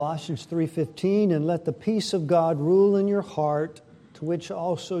Colossians 3:15, and let the peace of God rule in your heart, to which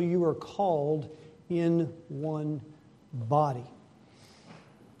also you are called in one body.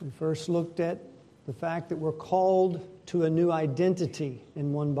 We first looked at the fact that we're called to a new identity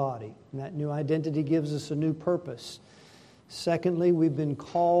in one body, and that new identity gives us a new purpose. Secondly, we've been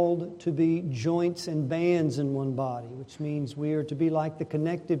called to be joints and bands in one body, which means we are to be like the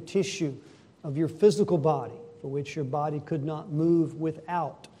connective tissue of your physical body, for which your body could not move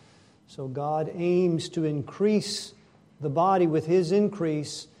without. So God aims to increase the body with His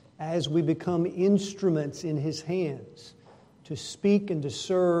increase as we become instruments in His hands, to speak and to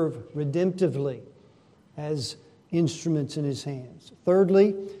serve redemptively as instruments in His hands.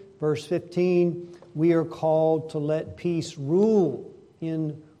 Thirdly, verse 15, we are called to let peace rule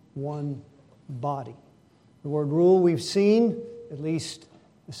in one body. The word rule we've seen, at least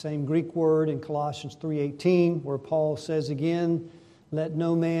the same Greek word in Colossians 3:18, where Paul says again, let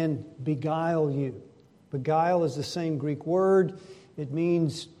no man beguile you. Beguile is the same Greek word. It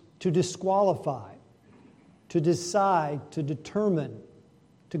means to disqualify, to decide, to determine,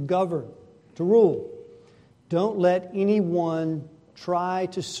 to govern, to rule. Don't let anyone try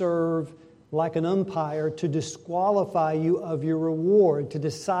to serve like an umpire to disqualify you of your reward, to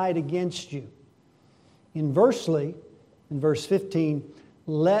decide against you. Inversely, in verse 15,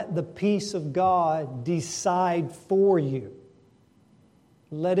 let the peace of God decide for you.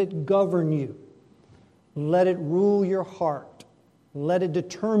 Let it govern you. Let it rule your heart. Let it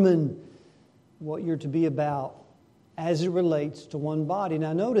determine what you're to be about as it relates to one body.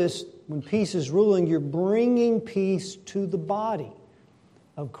 Now notice, when peace is ruling, you're bringing peace to the body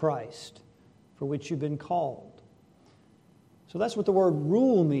of Christ, for which you've been called. So that's what the word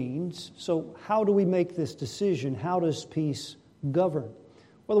rule means. So how do we make this decision? How does peace govern?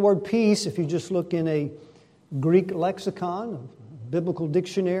 Well, the word peace, if you just look in a Greek lexicon, a biblical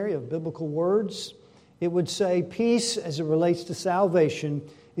dictionary of biblical words, it would say peace, as it relates to salvation,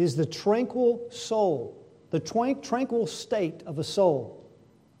 is the tranquil soul, the tranquil state of a soul,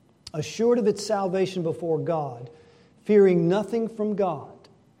 assured of its salvation before God, fearing nothing from God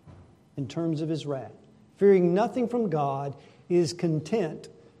in terms of His wrath. Fearing nothing from God, is content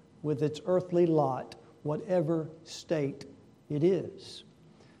with its earthly lot, whatever state it is.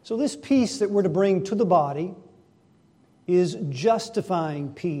 So this peace that we're to bring to the body is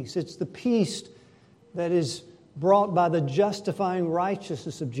justifying peace. It's the peace that is brought by the justifying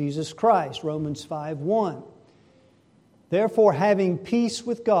righteousness of Jesus Christ, Romans 5:1. Therefore, having peace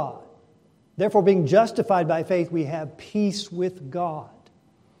with God, therefore being justified by faith, we have peace with God.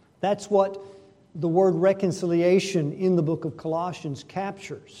 That's what the word reconciliation in the book of Colossians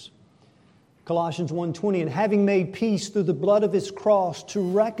captures. Colossians 1:20, and having made peace through the blood of His cross to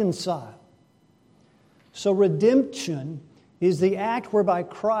reconcile. So redemption is the act whereby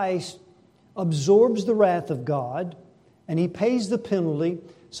Christ absorbs the wrath of God and He pays the penalty,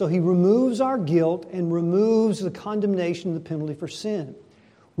 so He removes our guilt and removes the condemnation and the penalty for sin.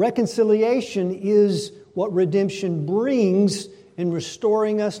 Reconciliation is what redemption brings in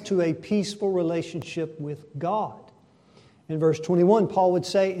restoring us to a peaceful relationship with God. In verse 21, Paul would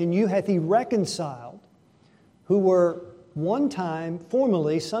say, and you hath He reconciled, who were one time,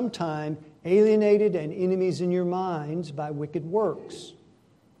 formerly, sometime, alienated and enemies in your minds by wicked works.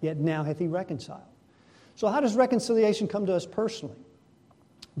 Yet now hath He reconciled. So how does reconciliation come to us personally?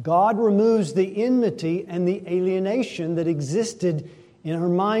 God removes the enmity and the alienation that existed in our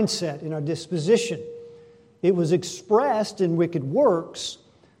mindset, in our disposition. It was expressed in wicked works,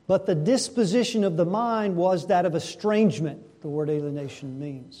 but the disposition of the mind was that of estrangement, the word alienation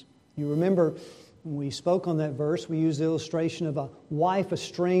means. You remember when we spoke on that verse, we used the illustration of a wife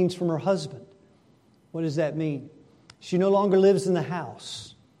estranged from her husband. What does that mean? She no longer lives in the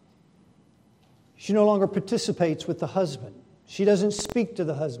house. She no longer participates with the husband. She doesn't speak to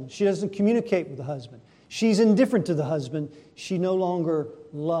the husband. She doesn't communicate with the husband. She's indifferent to the husband. She no longer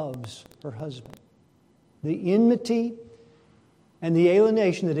loves her husband. The enmity and the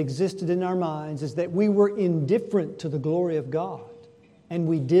alienation that existed in our minds is that we were indifferent to the glory of God and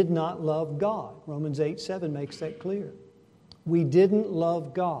we did not love God. Romans 8:7 makes that clear. We didn't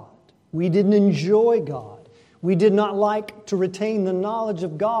love God. We didn't enjoy God. We did not like to retain the knowledge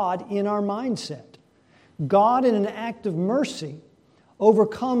of God in our mindset. God, in an act of mercy,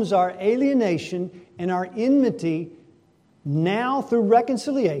 overcomes our alienation and our enmity now through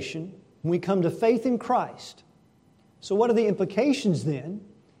reconciliation when we come to faith in Christ. So what are the implications then?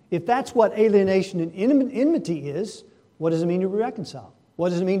 If that's what alienation and enmity is, what does it mean to be reconciled? What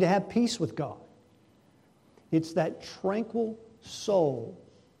does it mean to have peace with God? It's that tranquil soul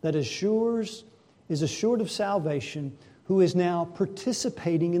that is assured of salvation, who is now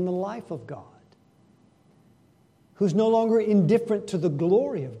participating in the life of God, who's no longer indifferent to the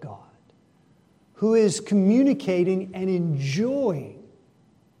glory of God, who is communicating and enjoying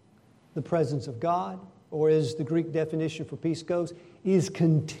the presence of God, or as the Greek definition for peace goes, is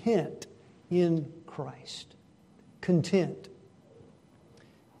content in Christ. Content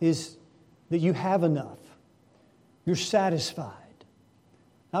is that you have enough. You're satisfied.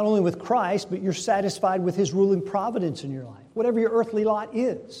 Not only with Christ, but you're satisfied with His ruling providence in your life. Whatever your earthly lot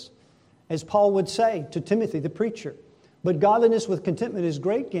is. As Paul would say to Timothy, the preacher, but godliness with contentment is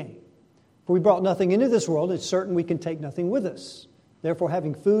great gain. For we brought nothing into this world, it's certain we can take nothing with us. Therefore,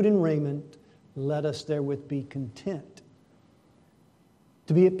 having food and raiment, let us therewith be content.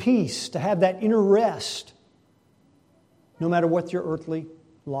 To be at peace, to have that inner rest, no matter what your earthly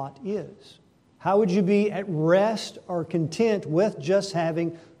lot is. How would you be at rest or content with just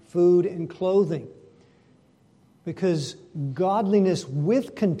having food and clothing? Because godliness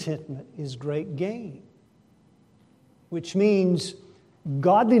with contentment is great gain. Which means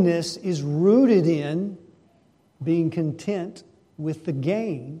godliness is rooted in being content with the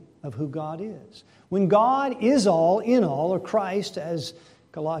gain of who God is. When God is all in all, or Christ, as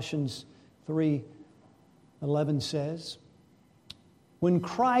Colossians 3:11 says, when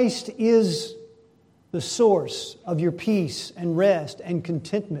Christ is the source of your peace and rest and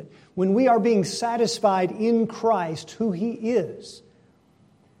contentment, when we are being satisfied in Christ, who He is,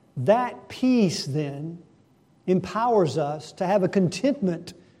 that peace then empowers us to have a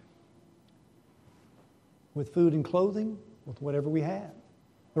contentment with food and clothing, with whatever we have.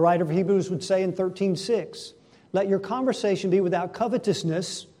 The writer of Hebrews would say in 13:6, let your conversation be without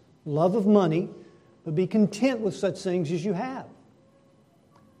covetousness, love of money, but be content with such things as you have.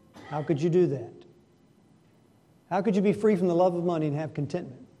 How could you do that? How could you be free from the love of money and have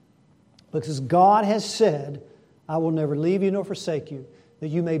contentment? Because God has said, I will never leave you nor forsake you, that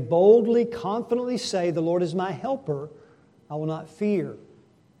you may boldly, confidently say, the Lord is my helper. I will not fear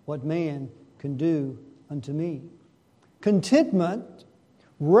what man can do unto me. Contentment,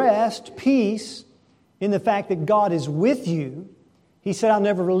 rest, peace in the fact that God is with you. He said, I'll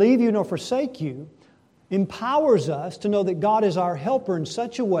never leave you nor forsake you, empowers us to know that God is our helper in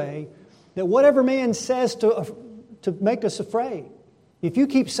such a way that whatever man says to make us afraid, if you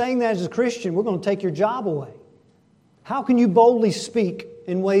keep saying that as a Christian, we're going to take your job away. How can you boldly speak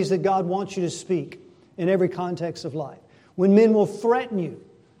in ways that God wants you to speak in every context of life? When men will threaten you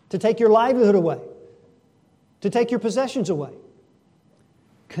to take your livelihood away, to take your possessions away.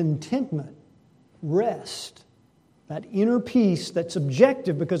 Contentment, rest, that inner peace that's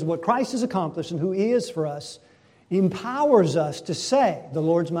objective because of what Christ has accomplished and who He is for us, empowers us to say, the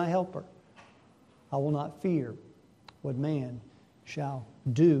Lord's my helper. I will not fear what man shall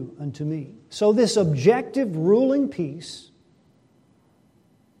do unto me. So this objective ruling peace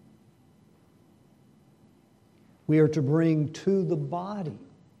we are to bring to the body.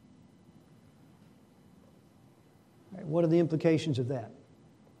 Right, what are the implications of that?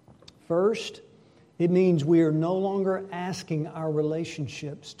 First, it means we are no longer asking our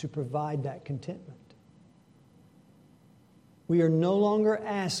relationships to provide that contentment. We are no longer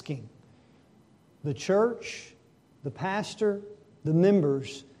asking the church, the pastor, the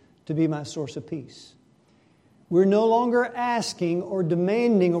members to be my source of peace. We're no longer asking or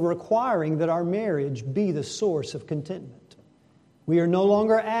demanding or requiring that our marriage be the source of contentment. We are no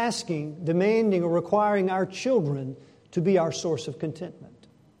longer asking, demanding, or requiring our children to be our source of contentment.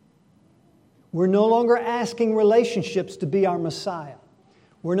 We're no longer asking relationships to be our Messiah.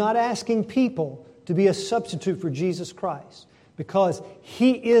 We're not asking people to be a substitute for Jesus Christ because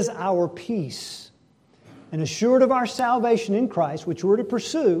He is our peace. And assured of our salvation in Christ, which we're to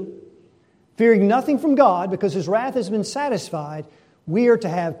pursue, fearing nothing from God because His wrath has been satisfied, we are to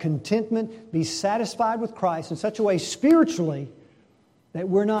have contentment, be satisfied with Christ in such a way spiritually that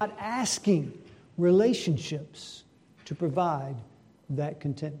we're not asking relationships to provide that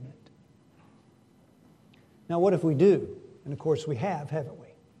contentment. Now, what if we do? And of course we have, haven't we?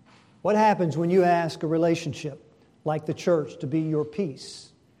 What happens when you ask a relationship like the church to be your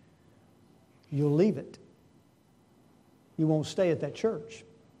peace? You'll leave it. You won't stay at that church.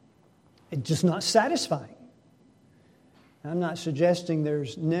 It's just not satisfying. I'm not suggesting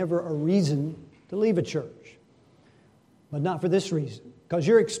there's never a reason to leave a church, but not for this reason. Because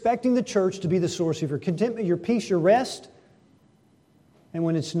you're expecting the church to be the source of your contentment, your peace, your rest. And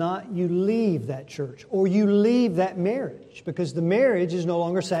when it's not, you leave that church or you leave that marriage because the marriage is no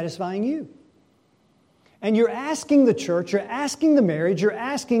longer satisfying you. And you're asking the church, you're asking the marriage, you're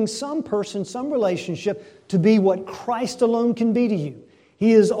asking some person, some relationship to be what Christ alone can be to you.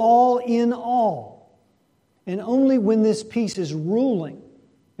 He is all in all. And only when this peace is ruling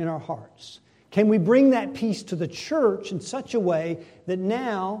in our hearts can we bring that peace to the church in such a way that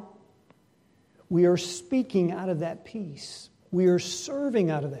now we are speaking out of that peace. We are serving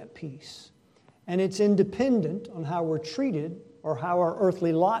out of that peace. And it's independent on how we're treated or how our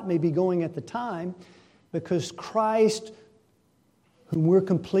earthly lot may be going at the time, because Christ, whom we're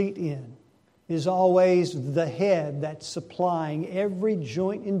complete in, is always the head that's supplying every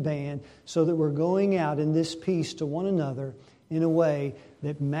joint and band so that we're going out in this peace to one another in a way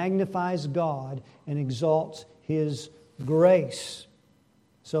that magnifies God and exalts His grace.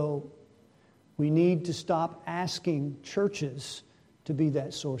 So we need to stop asking churches to be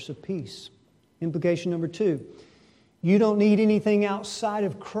that source of peace. Implication number 2, you don't need anything outside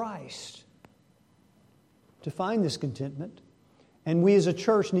of Christ to find this contentment. And we as a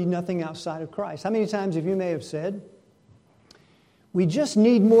church need nothing outside of Christ. How many times have you may have said, we just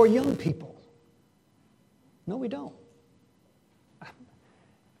need more young people? No, we don't.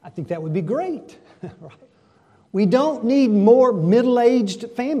 I think that would be great. Right? We don't need more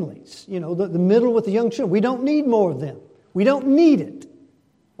middle-aged families. You know, the middle with the young children. We don't need more of them. We don't need it.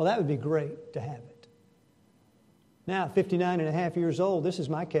 Well, that would be great to have it. Now, 59 and a half years old, this is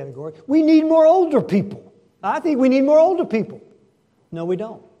my category. We need more older people. I think we need more older people. No, we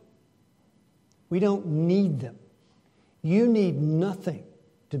don't. We don't need them. You need nothing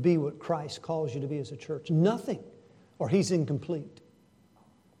to be what Christ calls you to be as a church. Nothing, or He's incomplete.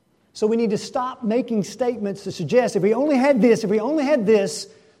 So we need to stop making statements to suggest if we only had this,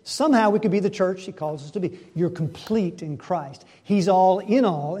 somehow we could be the church He calls us to be. You're complete in Christ. He's all in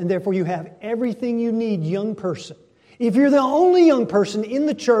all, and therefore you have everything you need, young person. If you're the only young person in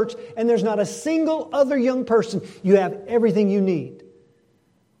the church and there's not a single other young person, you have everything you need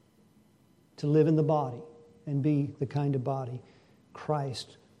to live in the body and be the kind of body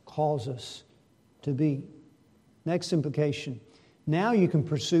Christ calls us to be. Next implication. Now you can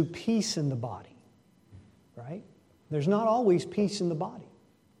pursue peace in the body, right? There's not always peace in the body.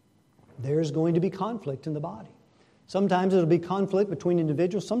 There's going to be conflict in the body. Sometimes it'll be conflict between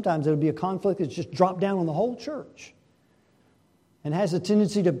individuals. Sometimes it'll be a conflict that's just dropped down on the whole church and has a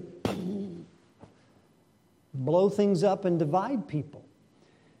tendency to blow things up and divide people.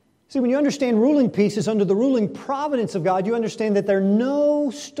 See, when you understand ruling peace is under the ruling providence of God, you understand that there are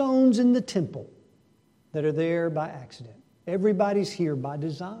no stones in the temple that are there by accident. Everybody's here by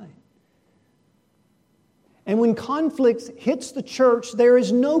design. And when conflict hits the church, there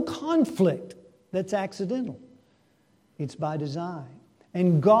is no conflict that's accidental. It's by design.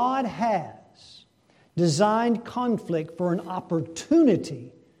 And God has designed conflict for an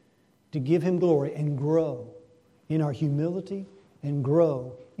opportunity to give Him glory and grow in our humility and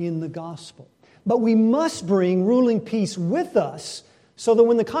grow in the gospel. But we must bring ruling peace with us so that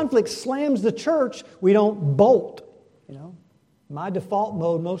when the conflict slams the church, we don't bolt. You know, my default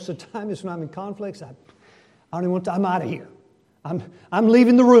mode most of the time is when I'm in conflicts, I don't even want to, I'm out of here. I'm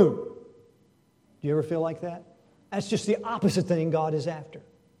leaving the room. Do you ever feel like that? That's just the opposite thing God is after.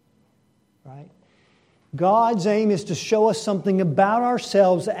 Right? God's aim is to show us something about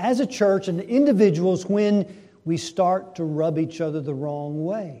ourselves as a church and individuals when we start to rub each other the wrong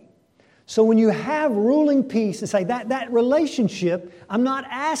way. So when you have ruling peace and say that relationship, I'm not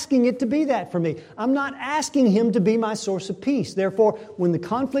asking it to be that for me. I'm not asking Him to be my source of peace. Therefore, when the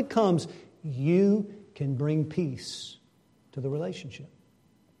conflict comes, you can bring peace to the relationship.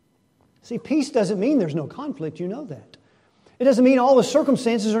 See, peace doesn't mean there's no conflict. You know that. It doesn't mean all the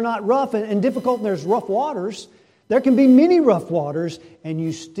circumstances are not rough and difficult and there's rough waters. There can be many rough waters, and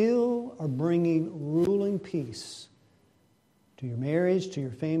you still are bringing ruling peace to your marriage, to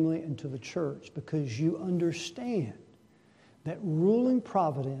your family, and to the church because you understand that ruling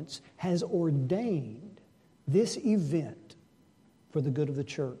providence has ordained this event for the good of the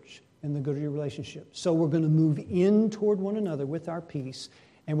church and the good of your relationship. So we're going to move in toward one another with our peace,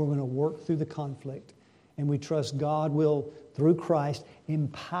 and we're going to work through the conflict. And we trust God will, through Christ,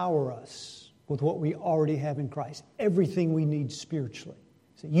 empower us with what we already have in Christ. Everything we need spiritually.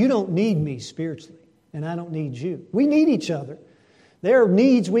 So you don't need me spiritually, and I don't need you. We need each other. There are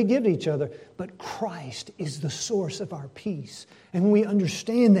needs we give to each other, but Christ is the source of our peace. And when we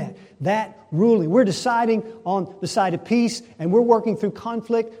understand that ruling, we're deciding on the side of peace, and we're working through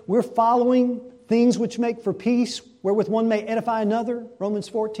conflict. We're following things which make for peace, wherewith one may edify another, Romans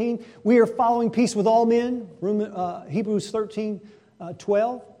 14. We are following peace with all men, Hebrews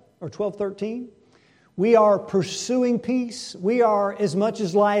 13:12 or 12:13. We are pursuing peace. We are, as much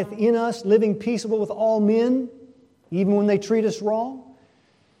as lieth in us, living peaceable with all men, even when they treat us wrong.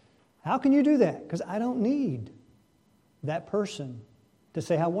 How can you do that? Because I don't need that person to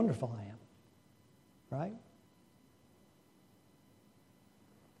say how wonderful I am. Right?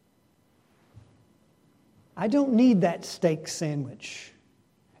 I don't need that steak sandwich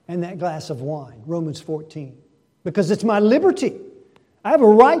and that glass of wine, Romans 14, because it's my liberty. I have a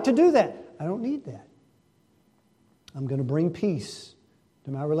right to do that. I don't need that. I'm going to bring peace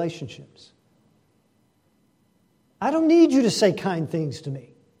to my relationships. I don't need you to say kind things to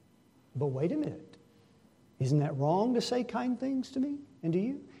me. But wait a minute. Isn't that wrong to say kind things to me and to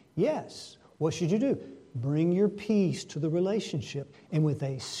you? Yes. What should you do? Bring your peace to the relationship. And with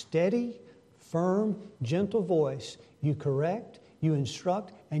a steady, firm, gentle voice, you correct, you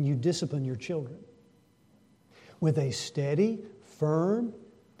instruct, and you discipline your children. With a steady, firm,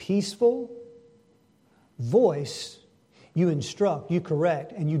 peaceful voice, you instruct, you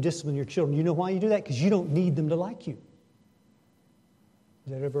correct, and you discipline your children. You know why you do that? Because you don't need them to like you.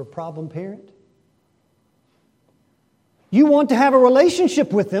 Is that ever a problem, parent? You want to have a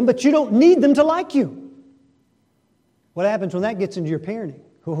relationship with them, but you don't need them to like you. What happens when that gets into your parenting?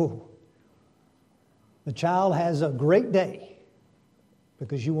 Oh, the child has a great day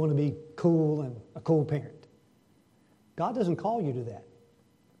because you want to be cool and a cool parent. God doesn't call you to that.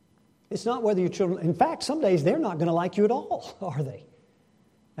 It's not whether your children... In fact, some days they're not going to like you at all, are they?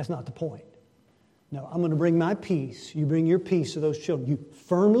 That's not the point. No, I'm going to bring my peace. You bring your peace to those children. You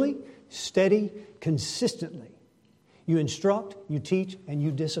firmly, steady, consistently. You instruct, you teach, and you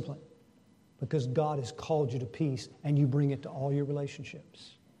discipline. Because God has called you to peace, and you bring it to all your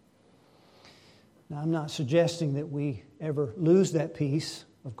relationships. Now, I'm not suggesting that we ever lose that peace.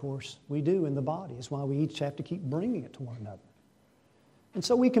 Of course, we do in the body. It's why we each have to keep bringing it to one another. And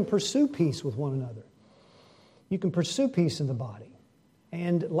so we can pursue peace with one another. You can pursue peace in the body.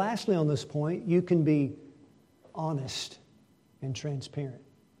 And lastly on this point, you can be honest and transparent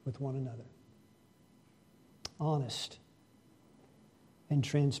with one another. Honest and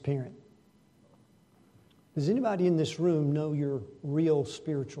transparent. Does anybody in this room know your real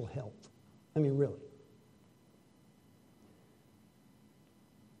spiritual health? I mean, really.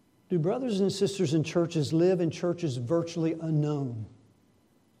 Do brothers and sisters in churches live in churches virtually unknown?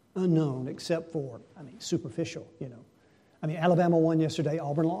 Unknown, except for, superficial, Alabama won yesterday,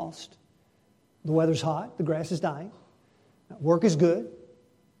 Auburn lost. The weather's hot, the grass is dying. Work is good.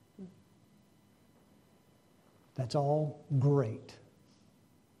 That's all great.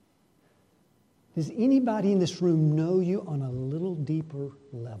 Does anybody in this room know you on a little deeper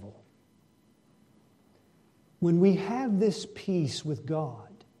level? When we have this peace with God,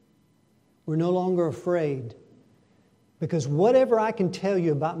 we're no longer afraid. Because whatever I can tell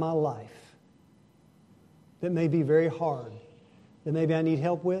you about my life that may be very hard, that maybe I need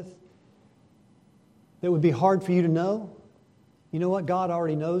help with, that would be hard for you to know, you know what? God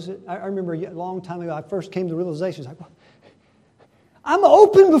already knows it. I remember a long time ago, I first came to the realization, it's like, I'm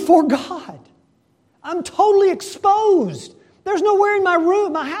open before God. I'm totally exposed. There's nowhere in my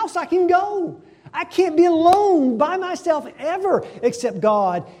room, my house I can go. I can't be alone by myself ever, except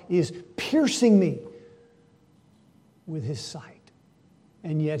God is piercing me with His sight.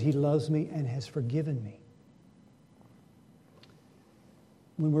 And yet He loves me and has forgiven me.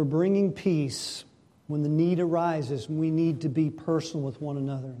 When we're bringing peace, when the need arises, we need to be personal with one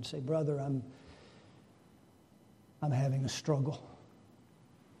another and say, brother, I'm having a struggle.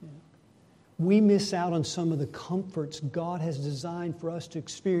 We miss out on some of the comforts God has designed for us to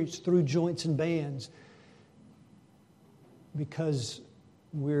experience through joints and bands because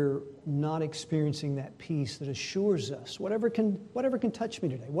we're not experiencing that peace that assures us, whatever can touch me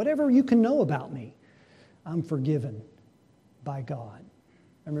today, whatever you can know about me, I'm forgiven by God.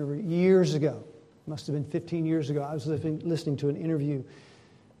 I remember years ago, must have been 15 years ago, I was listening to an interview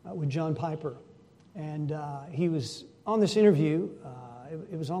with John Piper. And he was on this interview,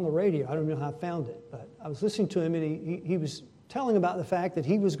 it was on the radio, I don't know how I found it, but I was listening to him and he was telling about the fact that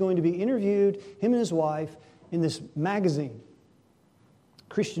he was going to be interviewed, him and his wife, in this magazine,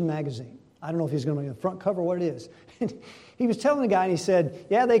 Christian magazine. I don't know if he's going to be on the front cover or what it is. He was telling the guy and he said,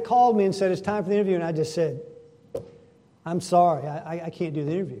 yeah, they called me and said it's time for the interview. And I just said, I'm sorry, I can't do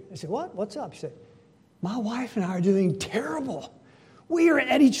the interview. I said, what? What's up? He said, my wife and I are doing terrible. We are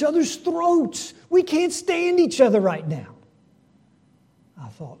at each other's throats. We can't stand each other right now. I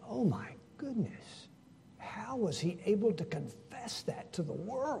thought, oh my goodness, how was he able to confess that to the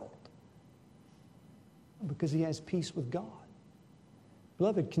world? Because he has peace with God.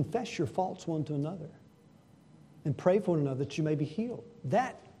 Beloved, confess your faults one to another and pray for one another that you may be healed.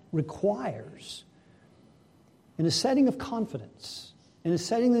 That requires, in a setting of confidence, in a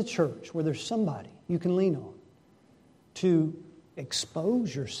setting of the church where there's somebody you can lean on, to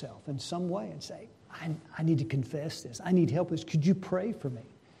expose yourself in some way and say, I need to confess this. I need help with this. Could you pray for me?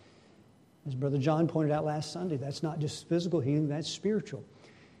 As Brother John pointed out last Sunday, that's not just physical healing, that's spiritual.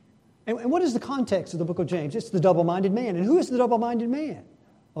 And what is the context of the book of James? It's the double-minded man. And who is the double-minded man?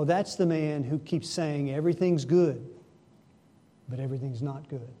 Oh, that's the man who keeps saying everything's good, but everything's not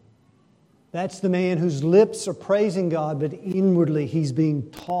good. That's the man whose lips are praising God, but inwardly he's being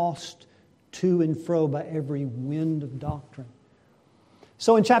tossed to and fro by every wind of doctrine.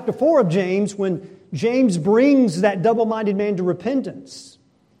 So in chapter 4 of James, when James brings that double-minded man to repentance,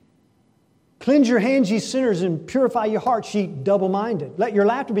 cleanse your hands, ye sinners, and purify your hearts, ye double-minded. Let your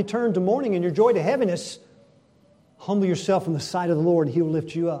laughter be turned to mourning and your joy to heaviness. Humble yourself in the sight of the Lord, and He will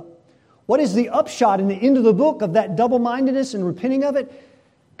lift you up. What is the upshot in the end of the book of that double-mindedness and repenting of it?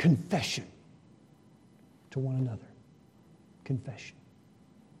 Confession to one another. Confession.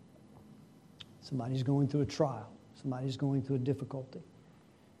 Somebody's going through a trial. Somebody's going through a difficulty.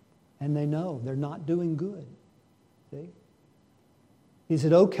 And they know they're not doing good. See? Is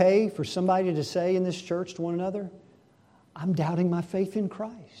it okay for somebody to say in this church to one another, I'm doubting my faith in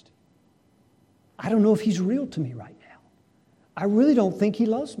Christ. I don't know if He's real to me right now. I really don't think He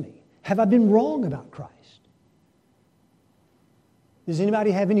loves me. Have I been wrong about Christ? Does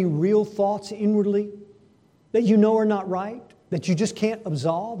anybody have any real thoughts inwardly that you know are not right, that you just can't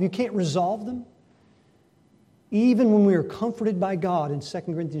absolve? You can't resolve them? Even when we are comforted by God in 2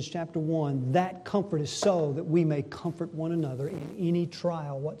 Corinthians chapter 1, that comfort is so that we may comfort one another in any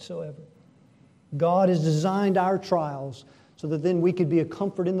trial whatsoever. God has designed our trials so that then we could be a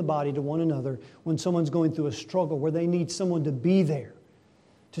comfort in the body to one another when someone's going through a struggle where they need someone to be there,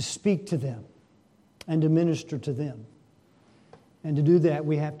 to speak to them and to minister to them. And to do that,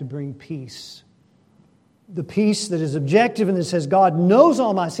 we have to bring peace. The peace that is objective and that says, God knows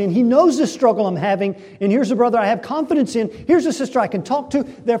all my sin. He knows the struggle I'm having. And here's a brother I have confidence in. Here's a sister I can talk to.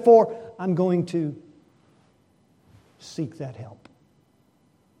 Therefore, I'm going to seek that help.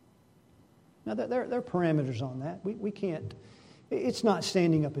 Now, there are parameters on that. We can't. It's not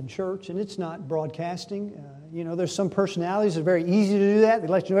standing up in church, and it's not broadcasting. There's some personalities that are very easy to do that. They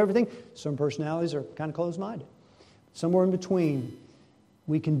let you know everything. Some personalities are kind of closed-minded. Somewhere in between,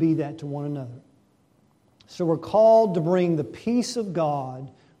 we can be that to one another. So we're called to bring the peace of God,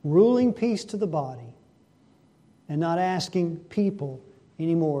 ruling peace to the body, and not asking people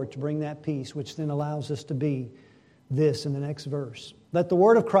anymore to bring that peace, which then allows us to be this in the next verse. Let the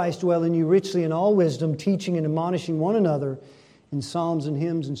word of Christ dwell in you richly in all wisdom, teaching and admonishing one another in psalms and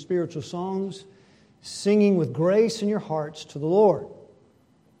hymns and spiritual songs, singing with grace in your hearts to the Lord.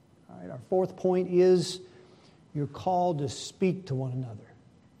 All right, our fourth point is you're called to speak to one another.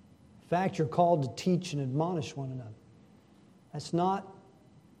 In fact, you're called to teach and admonish one another. That's not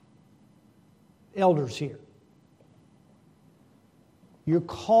elders here. You're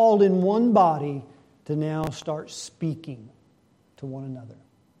called in one body to now start speaking to one another.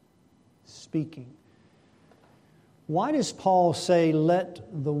 Speaking. Why does Paul say, let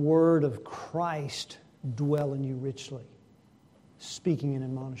the word of Christ dwell in you richly? Speaking and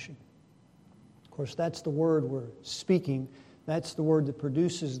admonishing. Of course, that's the word we're speaking. That's the word that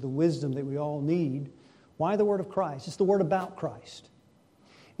produces the wisdom that we all need. Why the word of Christ? It's the word about Christ.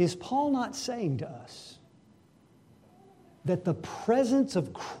 Is Paul not saying to us that the presence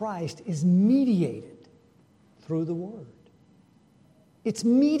of Christ is mediated through the word? It's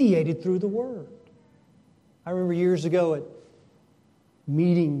mediated through the word. I remember years ago at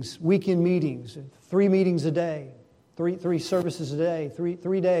meetings, weekend meetings, 3 meetings a day, three services a day,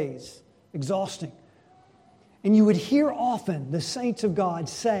 three days, exhausting. And you would hear often the saints of God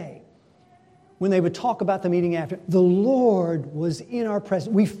say, when they would talk about the meeting after, the Lord was in our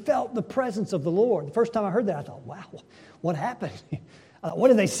presence. We felt the presence of the Lord. The first time I heard that, I thought, wow, what happened? What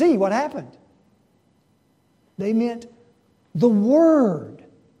did they see? What happened? They meant the Word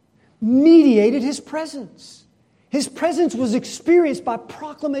mediated His presence. His presence was experienced by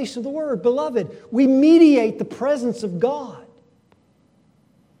proclamation of the Word. Beloved, we mediate the presence of God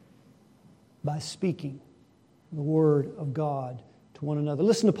by speaking the Word of God to one another.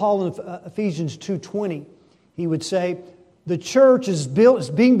 Listen to Paul in Ephesians 2:20. He would say, the church is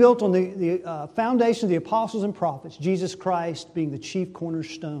being built on the foundation of the apostles and prophets, Jesus Christ being the chief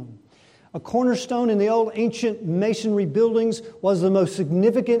cornerstone. A cornerstone in the old ancient masonry buildings was the most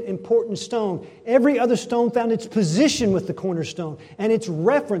significant, important stone. Every other stone found its position with the cornerstone, and its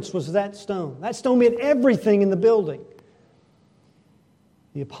reference was that stone. That stone meant everything in the building.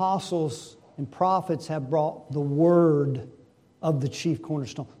 The apostles and prophets have brought the Word of the chief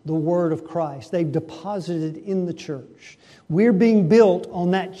cornerstone, the Word of Christ. They've deposited it in the church. We're being built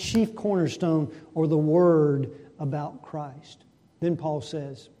on that chief cornerstone, or the Word about Christ. Then Paul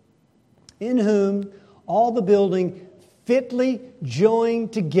says, in whom all the building fitly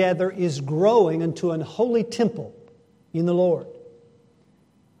joined together is growing unto an holy temple in the Lord.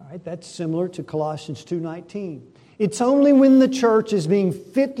 right, that's similar to Colossians 2:19. It's only when the church is being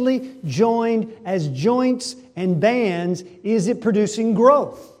fitly joined as joints and bands is it producing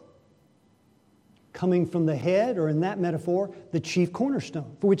growth. Coming from the head, or in that metaphor, the chief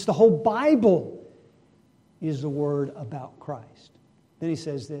cornerstone, for which the whole Bible is the word about Christ. Then he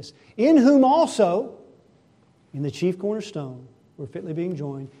says this, in whom also, in the chief cornerstone, we're fitly being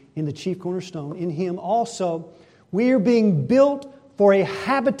joined, in the chief cornerstone, in Him also, we are being built for a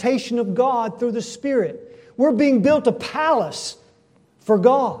habitation of God through the Spirit. We're being built a palace for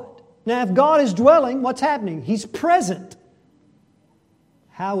God. Now, if God is dwelling, what's happening? He's present.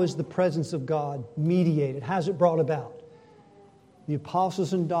 How is the presence of God mediated? How is it brought about? The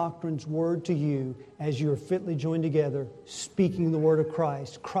Apostles' and Doctrine's word to you, as you are fitly joined together, speaking the word of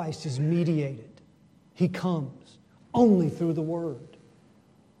Christ. Christ is mediated. He comes only through the word.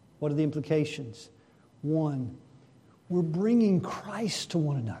 What are the implications? One, we're bringing Christ to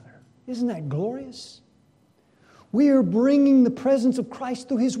one another. Isn't that glorious? We are bringing the presence of Christ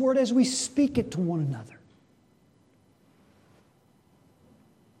through His word as we speak it to one another.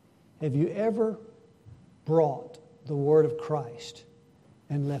 Have you ever brought the word of Christ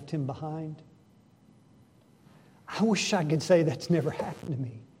and left Him behind? I wish I could say that's never happened to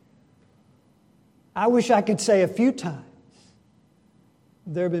me. I wish I could say a few times.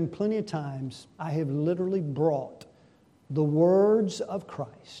 There have been plenty of times I have literally brought the words of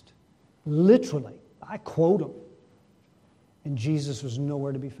Christ. Literally, I quote them. And Jesus was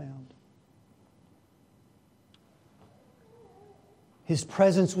nowhere to be found. His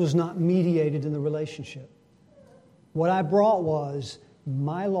presence was not mediated in the relationship. What I brought was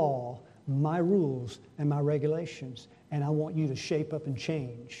my law, my rules, and my regulations. And I want you to shape up and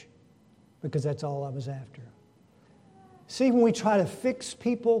change. Because that's all I was after. See, when we try to fix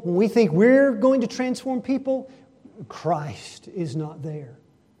people, when we think we're going to transform people, Christ is not there.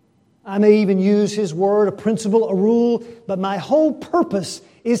 I may even use His word, a principle, a rule, but my whole purpose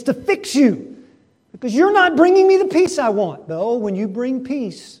is to fix you. Because you're not bringing me the peace I want. Though, when you bring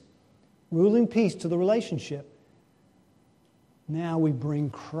peace, ruling peace to the relationship, now we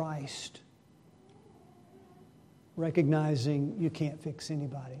bring Christ. Recognizing you can't fix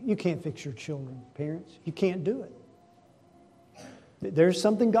anybody. You can't fix your children, parents. You can't do it. There's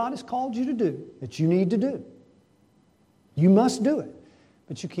something God has called you to do that you need to do. You must do it.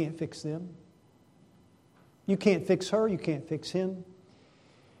 But you can't fix them. You can't fix her. You can't fix him.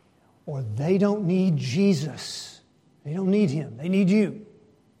 Or they don't need Jesus. They don't need Him. They need you.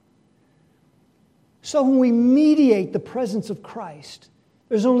 So when we mediate the presence of Christ,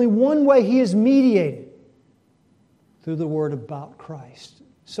 there's only one way He is mediated. Through the word about Christ.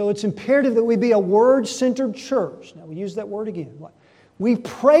 So it's imperative that we be a word-centered church. Now we use that word again. We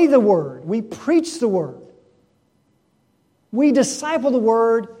pray the word. We preach the word. We disciple the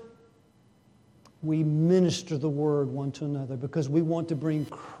word. We minister the word one to another because we want to bring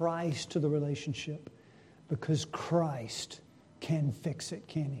Christ to the relationship. Because Christ can fix it,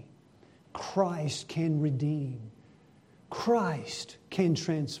 can He? Christ can redeem. Christ can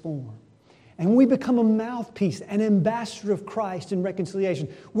transform. And when we become a mouthpiece, an ambassador of Christ in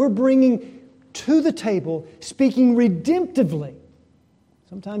reconciliation, we're bringing to the table, speaking redemptively,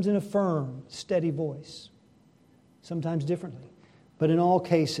 sometimes in a firm, steady voice, sometimes differently. But in all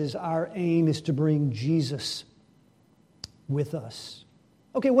cases, our aim is to bring Jesus with us.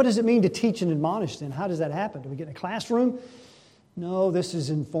 Okay, what does it mean to teach and admonish then? How does that happen? Do we get in a classroom? No, this is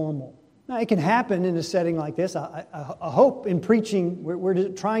informal. Now, it can happen in a setting like this. I hope in preaching we're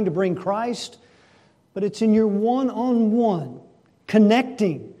trying to bring Christ, but it's in your one-on-one,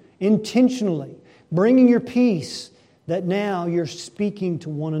 connecting intentionally, bringing your peace, that now you're speaking to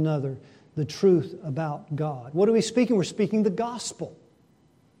one another the truth about God. What are we speaking? We're speaking the gospel.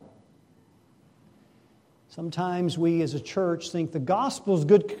 Sometimes we as a church think the gospel is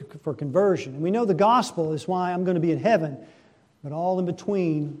good for conversion. And we know the gospel is why I'm going to be in heaven. But all in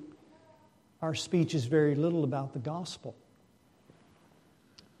between, our speech is very little about the gospel.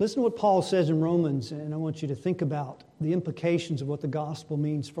 Listen to what Paul says in Romans, and I want you to think about the implications of what the gospel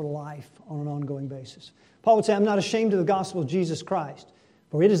means for life on an ongoing basis. Paul would say, I'm not ashamed of the gospel of Jesus Christ,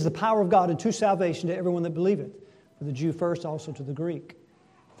 for it is the power of God unto salvation to everyone that believeth, for the Jew first, also to the Greek.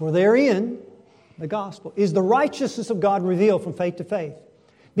 For therein, the gospel, is the righteousness of God revealed from faith to faith,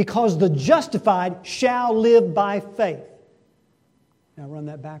 because the justified shall live by faith. Now run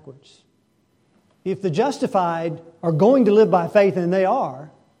that backwards. If the justified are going to live by faith, and they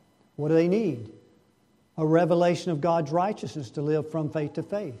are, what do they need? A revelation of God's righteousness to live from faith to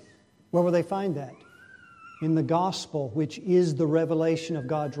faith. Where will they find that? In the gospel, which is the revelation of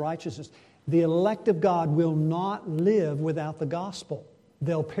God's righteousness. The elect of God will not live without the gospel.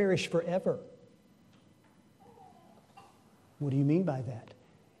 they'll perish forever. What do you mean by that?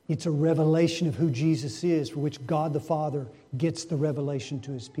 It's a revelation of who Jesus is, for which God the Father gets the revelation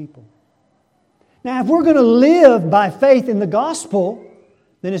to His people. Now, if we're going to live by faith in the gospel,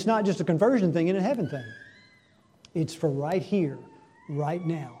 then it's not just a conversion thing and a heaven thing. It's for right here, right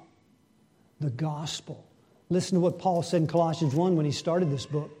now. The gospel. Listen to what Paul said in Colossians 1 when he started this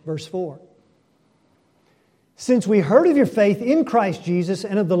book, verse 4. Since we heard of your faith in Christ Jesus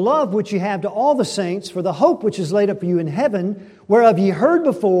and of the love which you have to all the saints for the hope which is laid up for you in heaven, whereof ye heard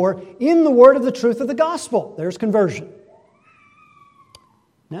before in the word of the truth of the gospel. There's conversion.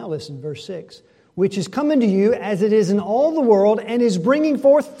 Now listen, verse 6. Which is come unto you as it is in all the world and is bringing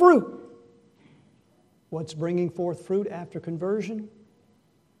forth fruit. What's bringing forth fruit after conversion?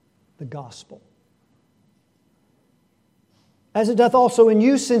 The gospel. As it doth also in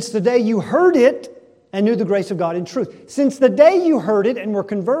you since the day you heard it and knew the grace of God in truth. Since the day you heard it and were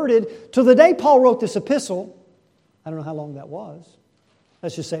converted, to the day Paul wrote this epistle, I don't know how long that was.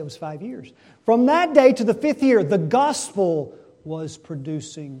 Let's just say it was 5 years. From that day to the 5th year, the gospel was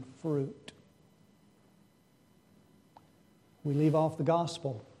producing fruit. We leave off the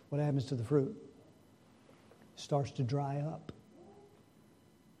gospel. What happens to the fruit? It starts to dry up.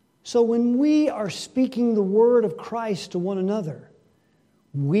 So when we are speaking the word of Christ to one another,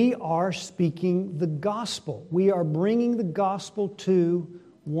 we are speaking the gospel. We are bringing the gospel to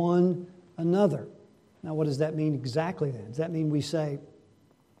one another. Now, what does that mean exactly then? Does that mean we say,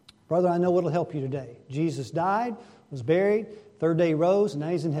 brother, I know what will help you today. Jesus died, was buried, third day he rose, and now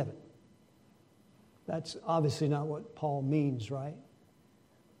He's in heaven. That's obviously not what Paul means, right?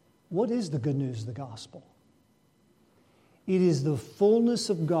 What is the good news of the gospel? It is the fullness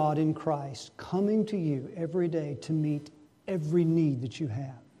of God in Christ coming to you every day to meet every need that you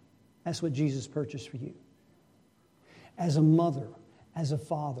have. That's what Jesus purchased for you. As a mother, as a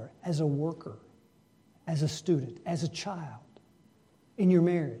father, as a worker, as a student, as a child, in your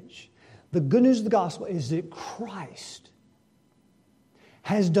marriage. The good news of the gospel is that Christ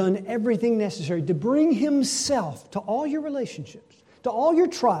has done everything necessary to bring Himself to all your relationships, to all your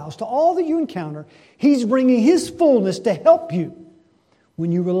trials, to all that you encounter. He's bringing His fullness to help you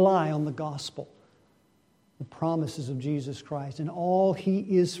when you rely on the gospel, the promises of Jesus Christ, and all He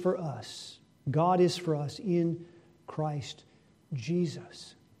is for us. God is for us in Christ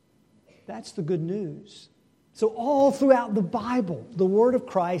Jesus. That's the good news. So all throughout the Bible, the Word of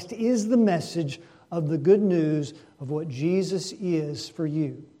Christ is the message of the good news of what Jesus is for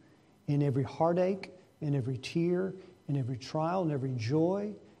you. In every heartache, in every tear, in every trial, in every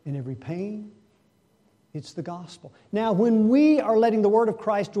joy, in every pain. It's the gospel. Now, when we are letting the Word of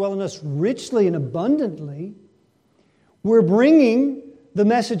Christ dwell in us richly and abundantly, we're bringing the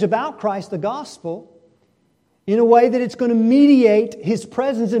message about Christ, the gospel, in a way that it's going to mediate His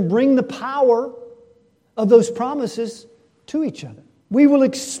presence and bring the power of those promises to each other. We will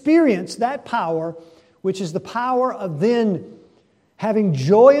experience that power, which is the power of then having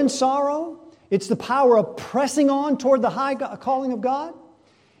joy and sorrow. It's the power of pressing on toward the high calling of God.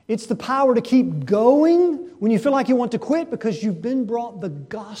 It's the power to keep going when you feel like you want to quit because you've been brought the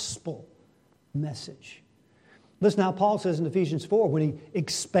gospel message. Listen how Paul says in Ephesians 4 when he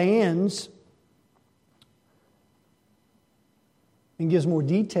expands and gives more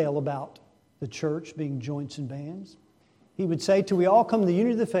detail about the church being joints and bands. He would say, till we all come to the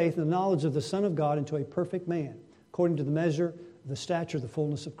unity of the faith and the knowledge of the Son of God into a perfect man, according to the measure of the stature of the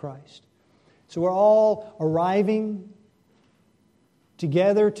fullness of Christ. So we're all arriving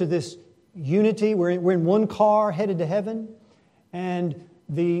together to this unity. We're in one car headed to heaven. And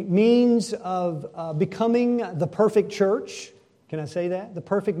the means of becoming the perfect church, can I say that? The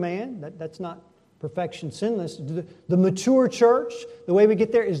perfect man, that's not perfection, sinless. The mature church, the way we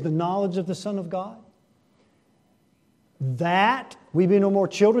get there is the knowledge of the Son of God. That we be no more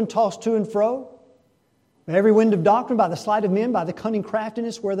children tossed to and fro, by every wind of doctrine, by the sleight of men, by the cunning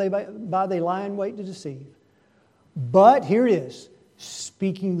craftiness whereby they lie in wait to deceive. But here it is,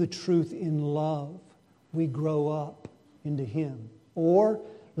 speaking the truth in love, we grow up into Him. Or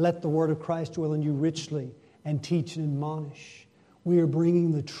let the word of Christ dwell in you richly and teach and admonish. We are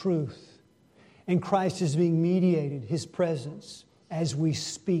bringing the truth. And Christ is being mediated, His presence, as we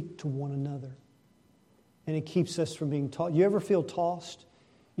speak to one another. And it keeps us from being tossed. You ever feel tossed?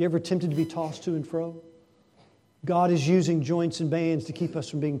 You ever tempted to be tossed to and fro? God is using joints and bands to keep us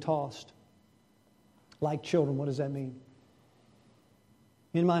from being tossed. Like children, what does that mean?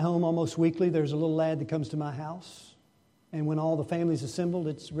 In my home almost weekly, there's a little lad that comes to my house. And when all the family's assembled,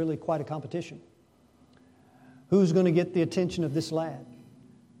 it's really quite a competition. Who's going to get the attention of this lad?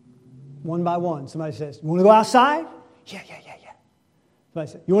 One by one. Somebody says, "You want to go outside?" Yeah. So I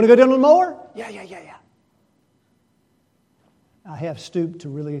say, you want to go down to the mower? Yeah. I have stooped to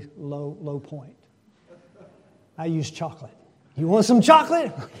really low point. I use chocolate. You want some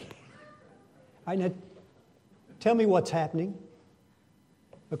chocolate? All right, now tell me what's happening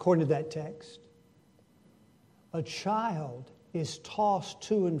according to that text. A child is tossed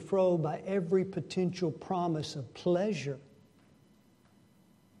to and fro by every potential promise of pleasure.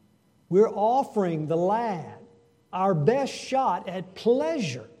 We're offering the lad our best shot at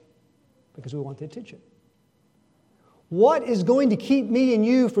pleasure because we want the attention. What is going to keep me and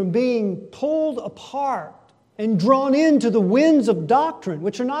you from being pulled apart and drawn into the winds of doctrine,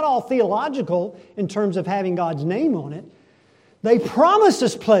 which are not all theological in terms of having God's name on it? They promise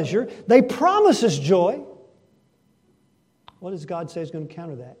us pleasure. They promise us joy. What does God say is going to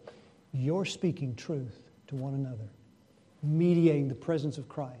counter that? You're speaking truth to one another, mediating the presence of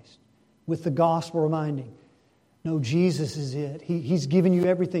Christ, with the gospel reminding, no, Jesus is it. He's given you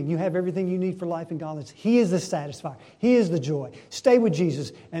everything. You have everything you need for life and godliness. He is the satisfier. He is the joy. Stay with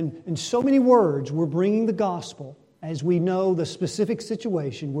Jesus. And in so many words, we're bringing the gospel. As we know the specific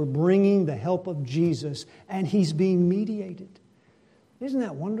situation, we're bringing the help of Jesus, and He's being mediated. Isn't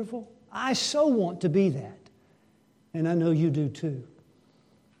that wonderful? I so want to be that. And I know you do too.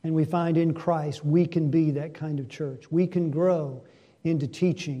 And we find in Christ we can be that kind of church. We can grow into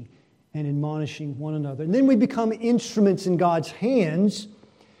teaching and admonishing one another. And then we become instruments in God's hands.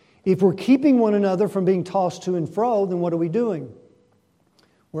 If we're keeping one another from being tossed to and fro, then what are we doing?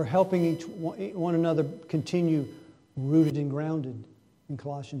 We're helping one another continue rooted and grounded in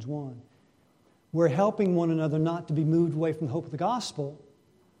Colossians 1. We're helping one another not to be moved away from the hope of the gospel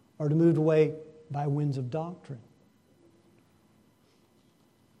or to move away by winds of doctrine.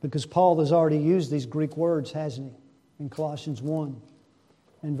 Because Paul has already used these Greek words, hasn't he? In Colossians 1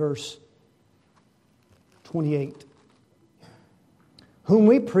 and verse 28. Whom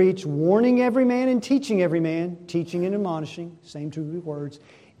we preach, warning every man and teaching every man, teaching and admonishing, same two Greek words,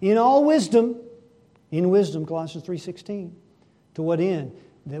 in all wisdom, Colossians 3:16. To what end?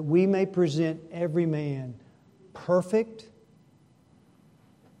 That we may present every man perfect,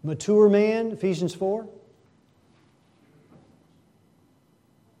 mature man, Ephesians 4.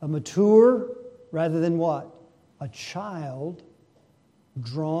 A mature rather than what? A child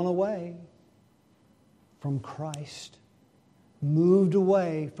drawn away from Christ, moved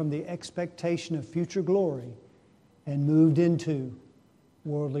away from the expectation of future glory and moved into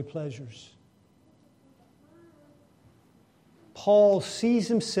worldly pleasures. Paul sees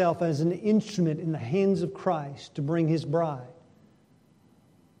himself as an instrument in the hands of Christ to bring his bride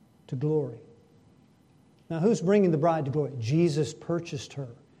to glory. Now, who's bringing the bride to glory? Jesus purchased her,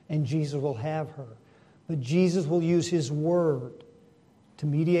 and Jesus will have her. But Jesus will use His Word to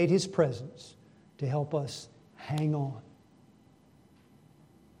mediate His presence to help us hang on.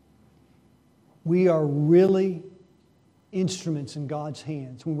 We are really instruments in God's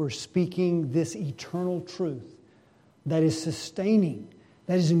hands when we're speaking this eternal truth that is sustaining,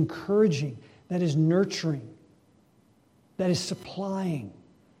 that is encouraging, that is nurturing, that is supplying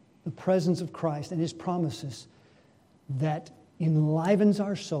the presence of Christ and His promises that enlivens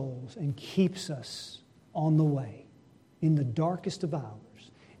our souls and keeps us on the way in the darkest of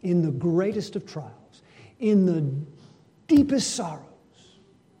hours, in the greatest of trials, in the deepest sorrows.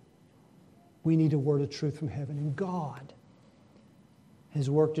 We need a word of truth from heaven, and God has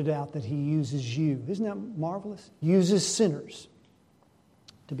worked it out that He uses you. Isn't that marvelous? Uses sinners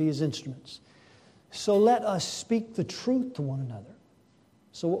to be His instruments. So let us speak the truth to one another.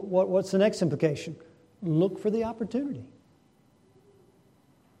 So what's the next implication? Look for the opportunity.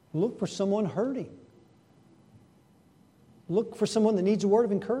 Look for someone hurting. Look for someone that needs a word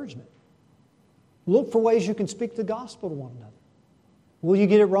of encouragement. Look for ways you can speak the gospel to one another. Will you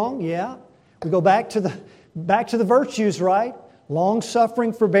get it wrong? Yeah. We go back to the virtues, right? Long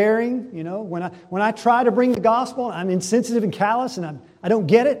suffering, forbearing. You know, when I try to bring the gospel, I'm insensitive and callous, and I don't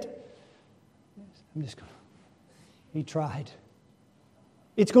get it. I'm just going. He tried.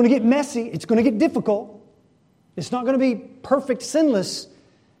 It's going to get messy. It's going to get difficult. It's not going to be perfect, sinless,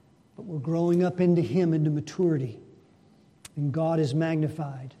 but we're growing up into Him, into maturity. And God is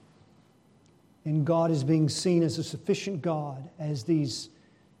magnified. And God is being seen as a sufficient God, as these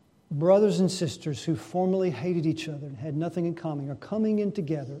brothers and sisters who formerly hated each other and had nothing in common are coming in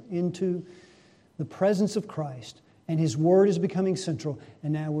together into the presence of Christ, and His Word is becoming central,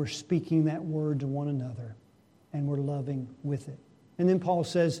 and now we're speaking that Word to one another, and we're loving with it. And then Paul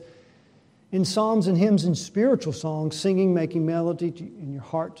says, in psalms and hymns and spiritual songs, singing, making melody in your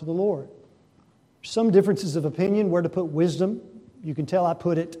heart to the Lord. Some differences of opinion where to put wisdom. You can tell I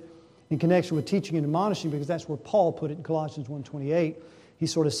put it in connection with teaching and admonishing because that's where Paul put it in Colossians 1:28. he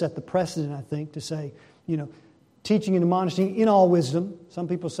sort of set the precedent, I think, to say, teaching and admonishing in all wisdom. Some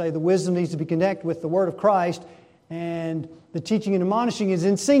people say the wisdom needs to be connected with the Word of Christ, and the teaching and admonishing is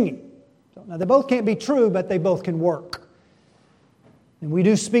in singing. So, now, they both can't be true, but they both can work. And we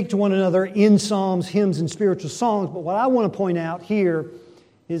do speak to one another in psalms, hymns, and spiritual songs, but what I want to point out here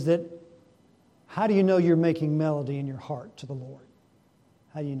is that how do you know you're making melody in your heart to the Lord?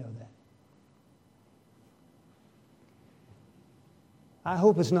 How do you know that? I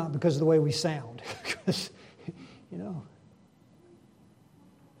hope it's not because of the way we sound. Because,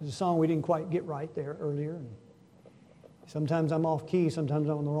 there's a song we didn't quite get right there earlier. And sometimes I'm off key, sometimes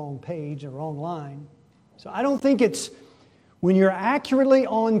I'm on the wrong page, or wrong line. So I don't think it's when you're accurately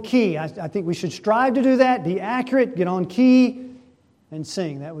on key. I think we should strive to do that, be accurate, get on key, and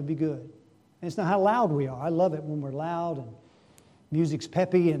sing. That would be good. And it's not how loud we are. I love it when we're loud and music's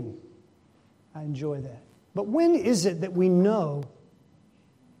peppy, and I enjoy that. But when is it that we know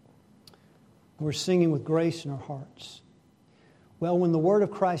we're singing with grace in our hearts? Well, when the Word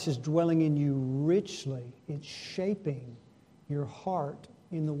of Christ is dwelling in you richly, it's shaping your heart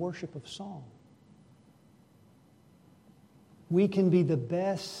in the worship of song. We can be the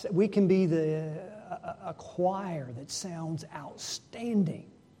best, we can be a choir that sounds outstanding.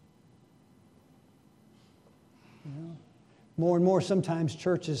 More and more, sometimes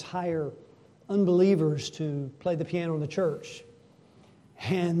churches hire unbelievers to play the piano in the church.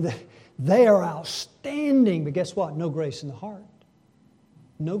 And they are outstanding, but guess what? No grace in the heart.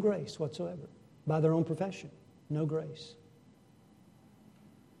 No grace whatsoever. By their own profession. No grace.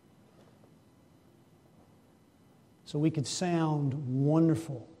 So we could sound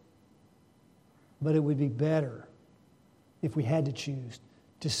wonderful, but it would be better if we had to choose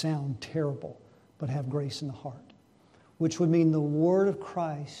to sound terrible, but have grace in the heart. Which would mean the Word of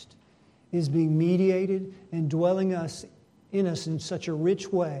Christ is being mediated and dwelling in us in such a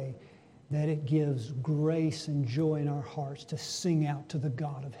rich way that it gives grace and joy in our hearts to sing out to the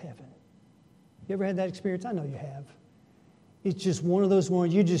God of heaven. You ever had that experience? I know you have. It's just one of those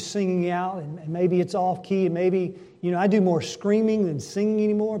ones you're just singing out, and maybe it's off key, and maybe, I do more screaming than singing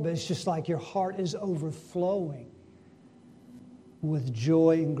anymore, but it's just like your heart is overflowing with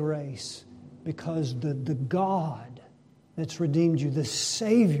joy and grace because the God that's redeemed you, the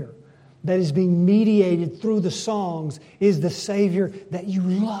Savior that is being mediated through the songs, is the Savior that you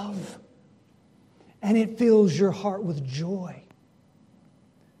love. And it fills your heart with joy.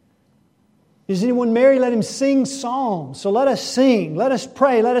 Is anyone married? Let him sing psalms. So let us sing, let us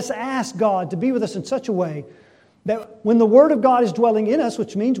pray, let us ask God to be with us in such a way that when the Word of God is dwelling in us,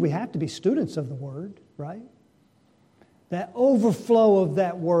 which means we have to be students of the Word, right? That overflow of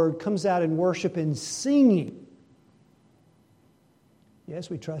that Word comes out in worship and singing. Yes,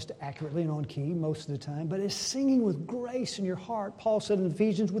 we trust accurately and on key most of the time, but it's singing with grace in your heart. Paul said in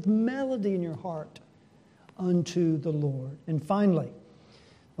Ephesians, with melody in your heart unto the Lord. And finally,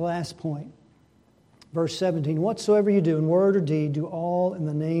 the last point, verse 17, whatsoever you do in word or deed, do all in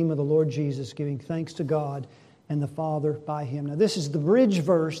the name of the Lord Jesus, giving thanks to God and the Father by Him. Now this is the bridge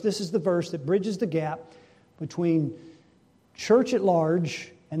verse. This is the verse that bridges the gap between church at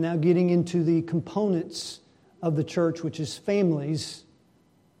large and now getting into the components of the church, which is families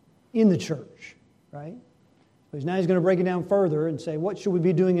in the church, right? Because now he's going to break it down further and say, what should we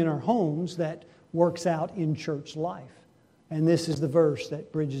be doing in our homes that works out in church life? And this is the verse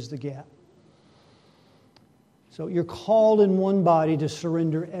that bridges the gap. So you're called in one body to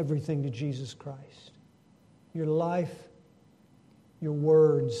surrender everything to Jesus Christ. Your life, your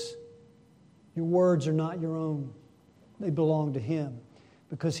words. Your words are not your own. They belong to Him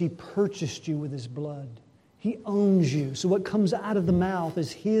because He purchased you with His blood. He owns you. So what comes out of the mouth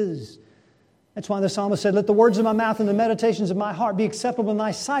is His. That's why the psalmist said, let the words of my mouth and the meditations of my heart be acceptable in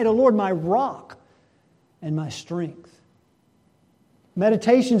Thy sight, O Lord, my rock and my strength.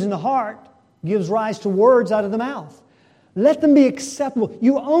 Meditations in the heart gives rise to words out of the mouth. Let them be acceptable.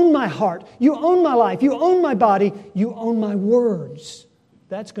 You own my heart. You own my life. You own my body. You own my words.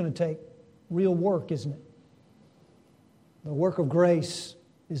 That's going to take real work, isn't it? The work of grace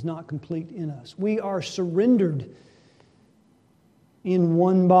is not complete in us. We are surrendered in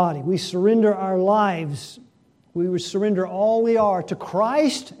one body. We surrender our lives. We surrender all we are to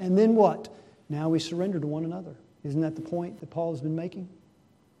Christ, and then what? Now we surrender to one another. Isn't that the point that Paul has been making?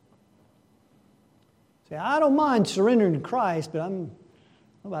 Say, I don't mind surrendering to Christ, but I'm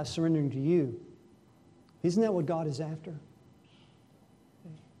about surrendering to you. Isn't that what God is after?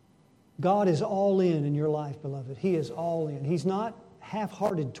 God is all in your life, beloved. He is all in. He's not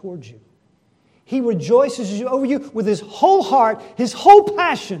half-hearted towards you. He rejoices over you with His whole heart. His whole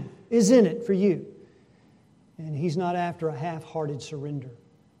passion is in it for you. And He's not after a half-hearted surrender.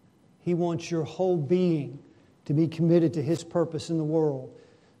 He wants your whole being to be committed to His purpose in the world,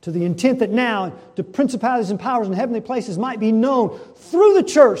 to the intent that now the principalities and powers in heavenly places might be known through the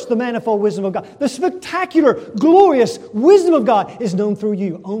church, the manifold wisdom of God. The spectacular, glorious wisdom of God is known through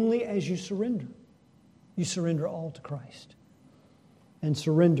you only as you surrender. You surrender all to Christ and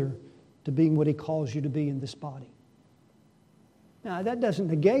surrender to being what He calls you to be in this body. Now, that doesn't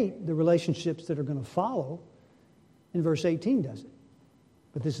negate the relationships that are going to follow in verse 18, does it?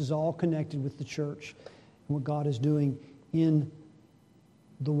 But this is all connected with the church and what God is doing in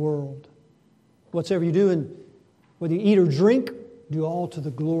the world. Whatsoever you do, whether you eat or drink, do all to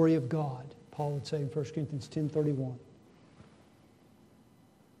the glory of God, Paul would say in 1 Corinthians 10:31.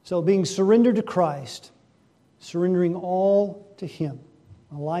 So being surrendered to Christ, surrendering all to Him.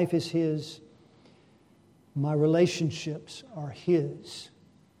 My life is His. My relationships are His.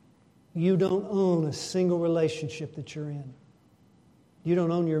 You don't own a single relationship that you're in. You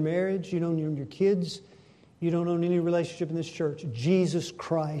don't own your marriage. You don't own your kids. You don't own any relationship in this church. Jesus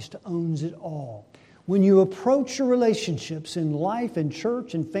Christ owns it all. When you approach your relationships in life and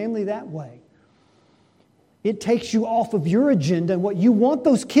church and family that way, it takes you off of your agenda and what you want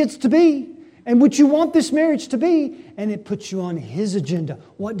those kids to be and what you want this marriage to be, and it puts you on His agenda.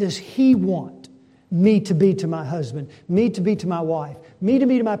 What does He want me to be to my husband, me to be to my wife, me to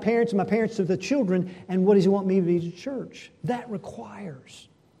be to my parents, and my parents to the children, and what does He want me to be to church? That requires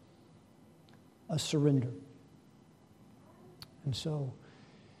a surrender. And so,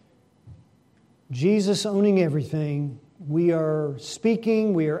 Jesus owning everything, we are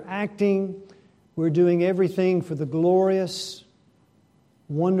speaking, we are acting, we're doing everything for the glorious,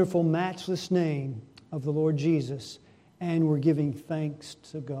 wonderful, matchless name of the Lord Jesus, and we're giving thanks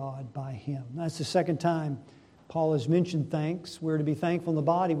to God by Him. That's the second time Paul has mentioned thanks. We're to be thankful in the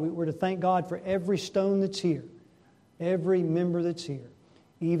body. We're to thank God for every stone that's here, every member that's here,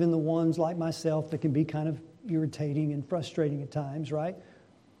 even the ones like myself that can be kind of irritating and frustrating at times, right?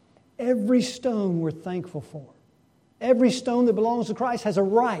 Every stone we're thankful for. Every stone that belongs to Christ has a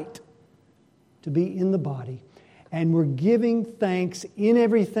right to be in the body. And we're giving thanks in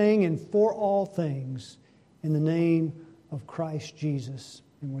everything and for all things in the name of Christ Jesus.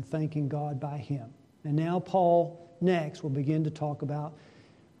 And we're thanking God by Him. And now Paul next will begin to talk about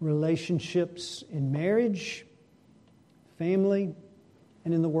relationships in marriage, family,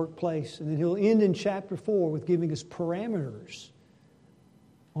 and in the workplace. And then he'll end in chapter 4 with giving us parameters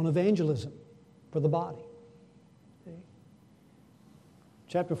on evangelism for the body. Okay.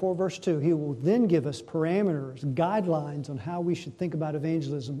 Chapter 4, verse 2, he will then give us parameters, guidelines on how we should think about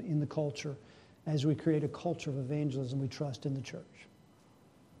evangelism in the culture as we create a culture of evangelism we trust in the church.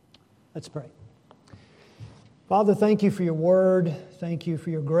 Let's pray. Father, thank You for Your word. Thank You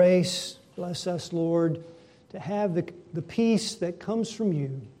for Your grace. Bless us, Lord, to have the peace that comes from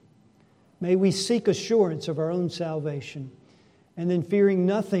You. May we seek assurance of our own salvation, and then fearing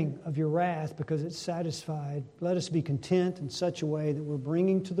nothing of Your wrath because it's satisfied, let us be content in such a way that we're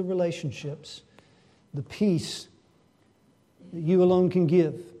bringing to the relationships the peace that You alone can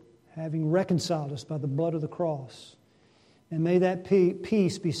give, having reconciled us by the blood of the cross. And may that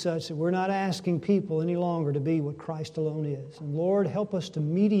peace be such that we're not asking people any longer to be what Christ alone is. And Lord, help us to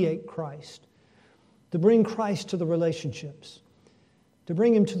mediate Christ, to bring Christ to the relationships, to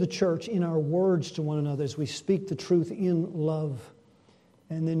bring Him to the church in our words to one another as we speak the truth in love.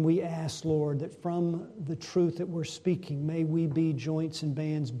 And then we ask, Lord, that from the truth that we're speaking, may we be joints and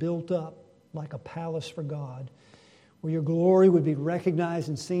bands built up like a palace for God, where Your glory would be recognized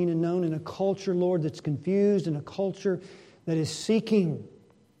and seen and known in a culture, Lord, that's confused, in a culture that is seeking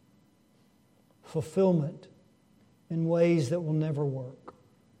fulfillment in ways that will never work.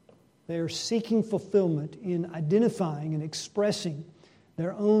 They are seeking fulfillment in identifying and expressing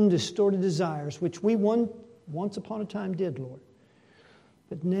their own distorted desires, which we once upon a time did, Lord.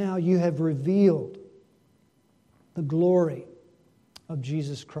 But now You have revealed the glory of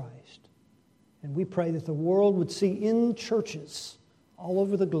Jesus Christ. And we pray that the world would see in churches all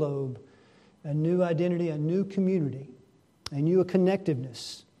over the globe a new identity, a new community, a new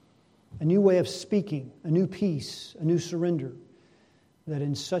connectiveness, a new way of speaking, a new peace, a new surrender, that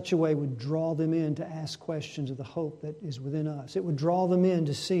in such a way would draw them in to ask questions of the hope that is within us. It would draw them in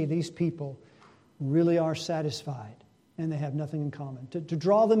to see these people really are satisfied and they have nothing in common. To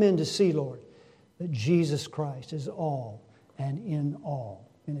draw them in to see, Lord, that Jesus Christ is all and in all.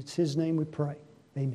 And it's His name we pray.